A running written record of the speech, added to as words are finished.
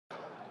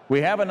We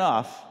have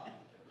enough,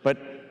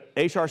 but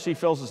HRC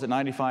fills us at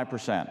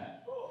 95%.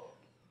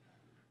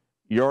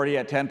 You're already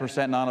at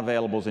 10%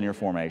 non-availables in your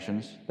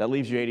formations. That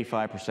leaves you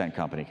 85%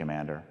 company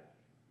commander.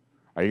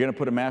 Are you going to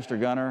put a master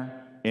gunner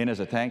in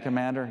as a tank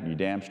commander? You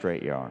damn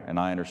straight you are, and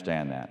I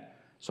understand that.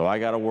 So I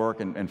got to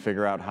work and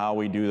figure out how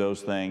we do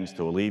those things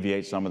to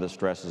alleviate some of the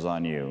stresses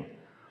on you.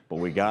 But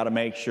we got to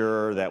make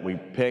sure that we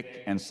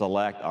pick and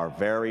select our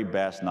very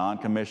best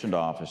non-commissioned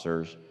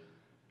officers,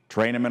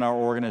 train them in our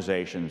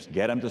organizations,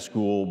 get them to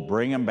school,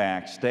 bring them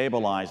back,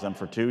 stabilize them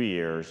for 2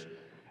 years,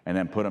 and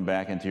then put them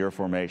back into your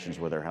formations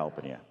where they're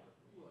helping you.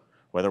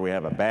 Whether we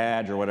have a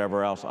badge or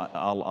whatever else,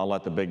 I'll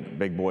let the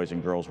big boys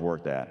and girls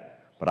work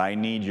that. But I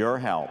need your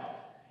help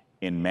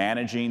in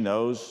managing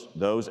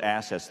those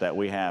assets that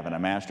we have, and a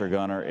master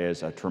gunner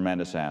is a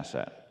tremendous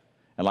asset.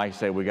 And like I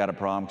say, we got a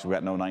problem because we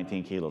got no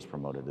 19 kilos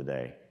promoted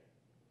today.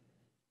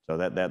 So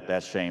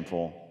that's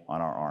shameful on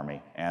our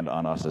Army and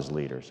on us as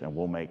leaders, and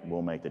we'll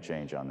make the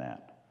change on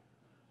that.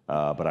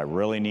 But I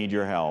really need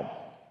your help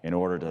in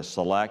order to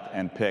select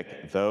and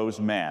pick those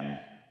men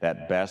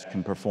that best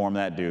can perform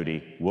that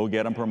duty. We'll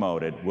get them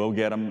promoted, we'll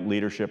get them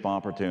leadership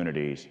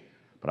opportunities,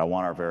 but I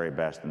want our very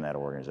best in that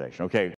organization. Okay.